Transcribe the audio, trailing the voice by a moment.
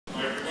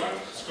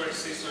great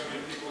to see so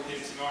many people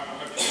here tonight.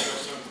 I hope you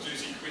have some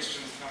doozy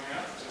questions coming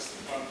up, just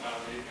the fun part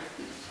of the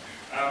evening.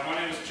 My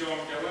name is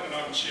Gillon, and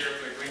I'm Chair of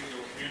the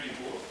Glenfield Community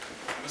Board.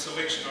 In this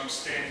election I'm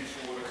standing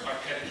for the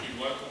Kaipatiki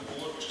Local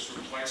Board, which is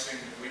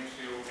replacing the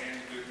Glenfield and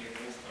Burton and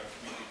Northcote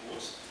Community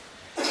Boards.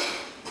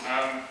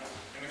 And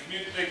the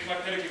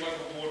Kaipatiki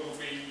Local Board will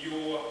be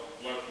your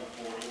local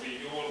board, it will be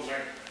your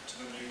link to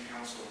the new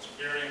council. It's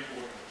very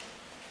important.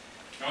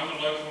 Now, I'm a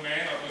local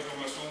man. I've lived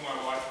almost all my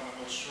life on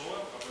the North Shore.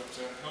 I've lived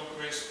in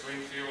Hillcrest,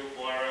 Glenfield,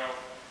 Wairau,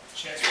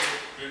 Chatswood,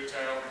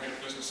 Birkdale, and had a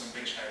business in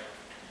Beach Haven.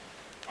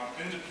 I'm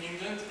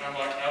independent,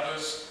 unlike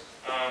others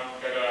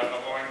that are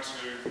aligned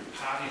to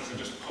parties that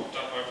just popped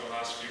up over the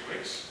last few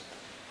weeks.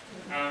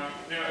 Now,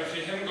 if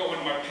you haven't got one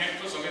of my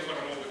pamphlets, I left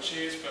one on all the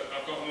chairs, but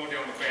I've got more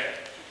down the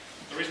back.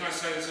 The reason I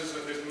say this is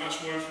that there's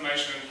much more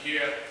information in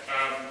here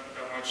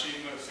about my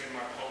achievements and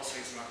my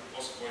policies than I could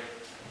possibly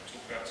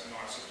talk about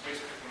tonight, so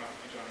please pick one up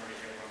if you don't already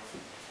have one.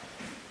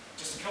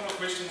 Just a couple of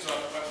questions, a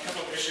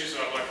couple of issues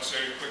that I'd like to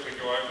quickly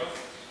go over.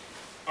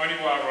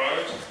 Oniwa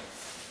Road.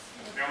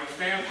 Now we've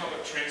found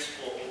public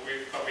transport,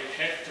 but we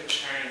have to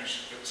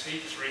change the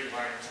T3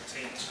 lane to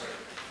T2.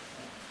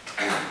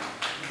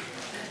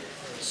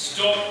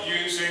 Stop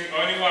using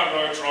Oniwa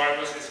Road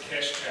drivers as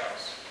cash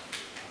cows.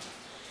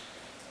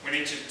 We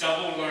need to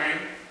double lane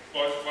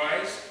both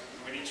ways.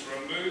 We need to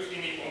remove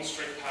any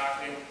on-street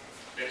parking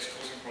that's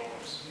causing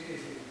problems.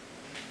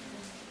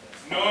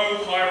 No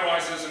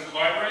high-rises in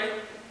Highbury.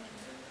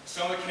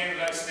 Some of the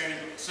candidates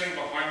sitting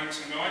behind me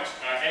tonight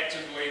are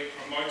actively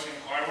promoting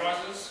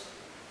high-rises.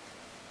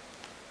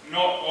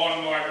 Not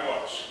on my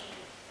watch.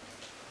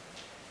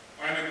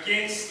 I'm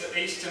against the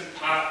Eastern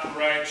Park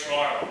Parade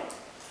trial.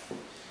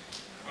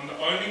 I'm the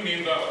only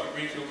member of the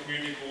Glenfield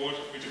Community Board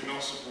who did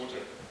not support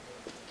it.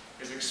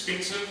 It's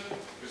expensive,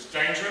 it's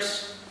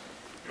dangerous,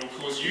 it will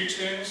cause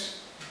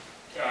U-turns,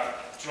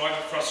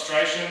 driver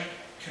frustration,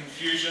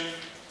 confusion.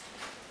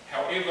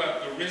 However,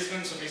 the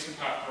residents of Eastern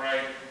Park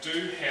Parade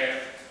do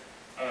have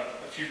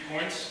a few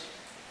points,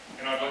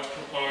 and I'd like to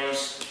propose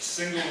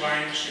single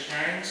lane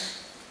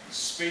chicanes,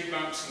 speed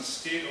bumps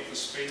instead of the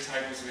speed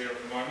tables there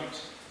at the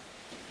moment,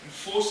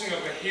 enforcing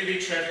of the heavy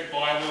traffic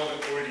bylaw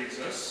that already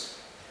exists,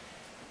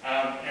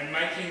 and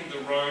making the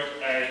road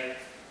a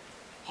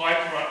high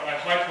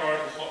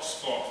priority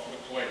hotspot for the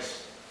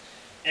police.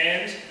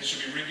 And there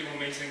should be regular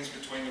meetings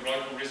between the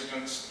local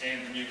residents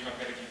and the new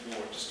Kaipatiki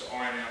board just to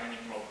iron out any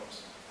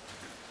problems.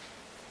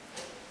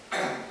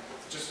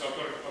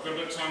 I've got a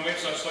bit of time left,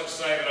 so I'd just like to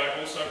say that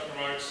I also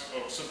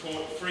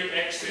support free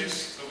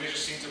access to leisure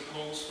centre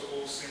pools for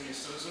all senior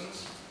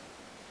citizens,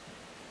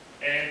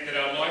 and that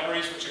our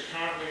libraries, which are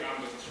currently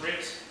under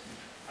threat,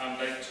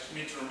 they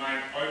need to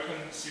remain open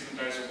 7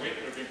 days a week.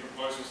 There have been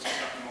proposals to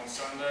cut them on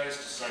Sundays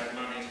to save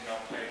money to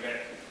help pay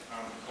back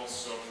the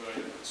costs of the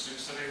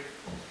subsidy.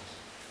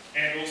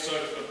 And also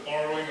that the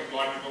borrowing of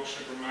library books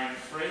should remain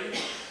free.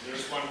 There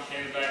is one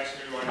candidate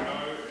who I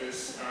know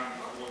is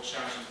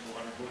charging for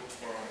library book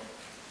borrowing.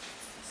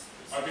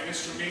 I've been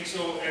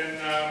instrumental in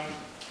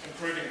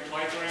improving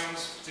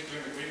playgrounds,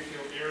 particularly in the Glenfield